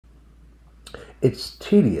it's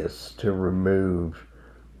tedious to remove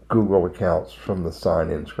Google accounts from the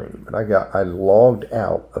sign-in screen. But I logged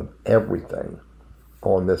out of everything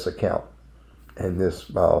on this account and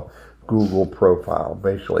this Google profile,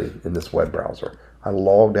 basically in this web browser. I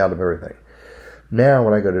logged out of everything. Now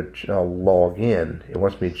when I go to log in, it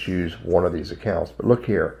wants me to choose one of these accounts. But look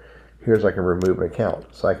here. Here's I can remove an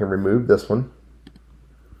account. So I can remove this one.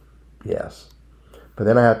 Yes. But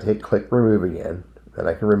then I have to hit click remove again. Then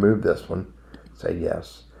I can remove this one. Say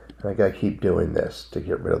yes. And I got to keep doing this to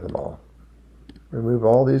get rid of them all. Remove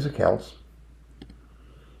all these accounts.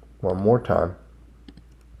 One more time.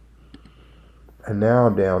 And now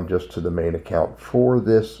I'm down just to the main account for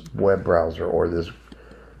this web browser or this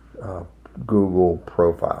Google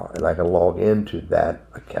profile. And I can log into that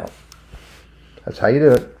account. That's how you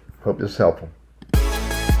do it. Hope this is helpful.